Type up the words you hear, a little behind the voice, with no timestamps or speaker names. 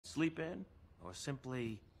sleep in, or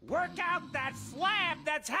simply... Work out that slab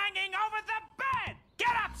that's hanging over the bed!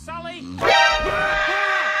 Get up, Sully!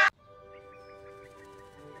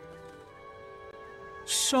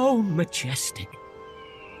 So majestic.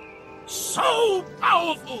 So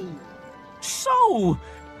powerful! So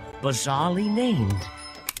bizarrely named.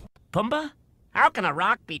 Pumbaa? How can a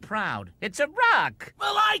rock be proud? It's a rock!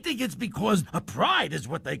 Well, I think it's because a pride is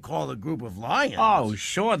what they call a group of lions. Oh,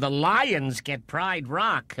 sure, the lions get Pride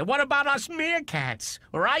Rock. And what about us meerkats?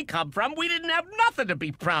 Where I come from, we didn't have nothing to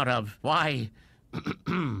be proud of. Why,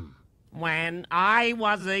 when I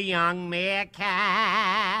was a young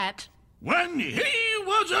meerkat... When he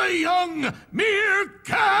was a young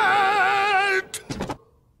meerkat!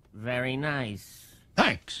 Very nice.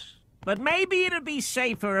 Thanks. But maybe it'd be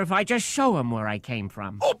safer if I just show him where I came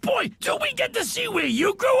from. Oh boy, do we get to see where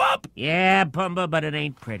you grew up? Yeah, Pumbaa, but it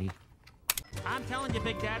ain't pretty. I'm telling you,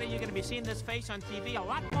 Big Daddy, you're gonna be seeing this face on TV a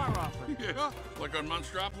lot more often. Yeah, like on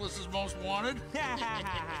Monstropolis' Most Wanted.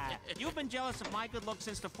 You've been jealous of my good looks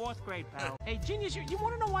since the 4th grade, pal. Hey, genius, you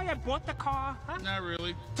wanna know why I bought the car? Huh? Not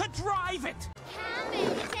really. To drive it! How many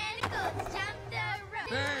tentacles jump the rope?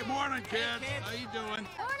 Hey, morning, kids. kids. How you doing?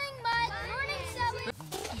 Morning, Mud. Morning, Sully.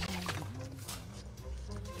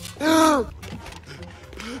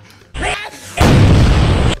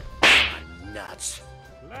 Nuts.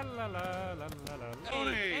 La la la la la la.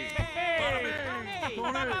 Tony! Hey!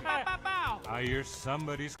 Bow! I hear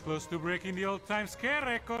somebody's close to breaking the old-time scare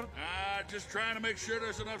record. Just trying to make sure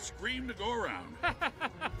there's enough scream to go around.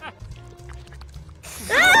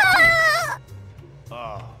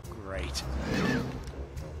 Oh, great.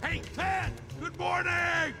 Hey, Ted! Good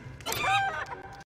morning!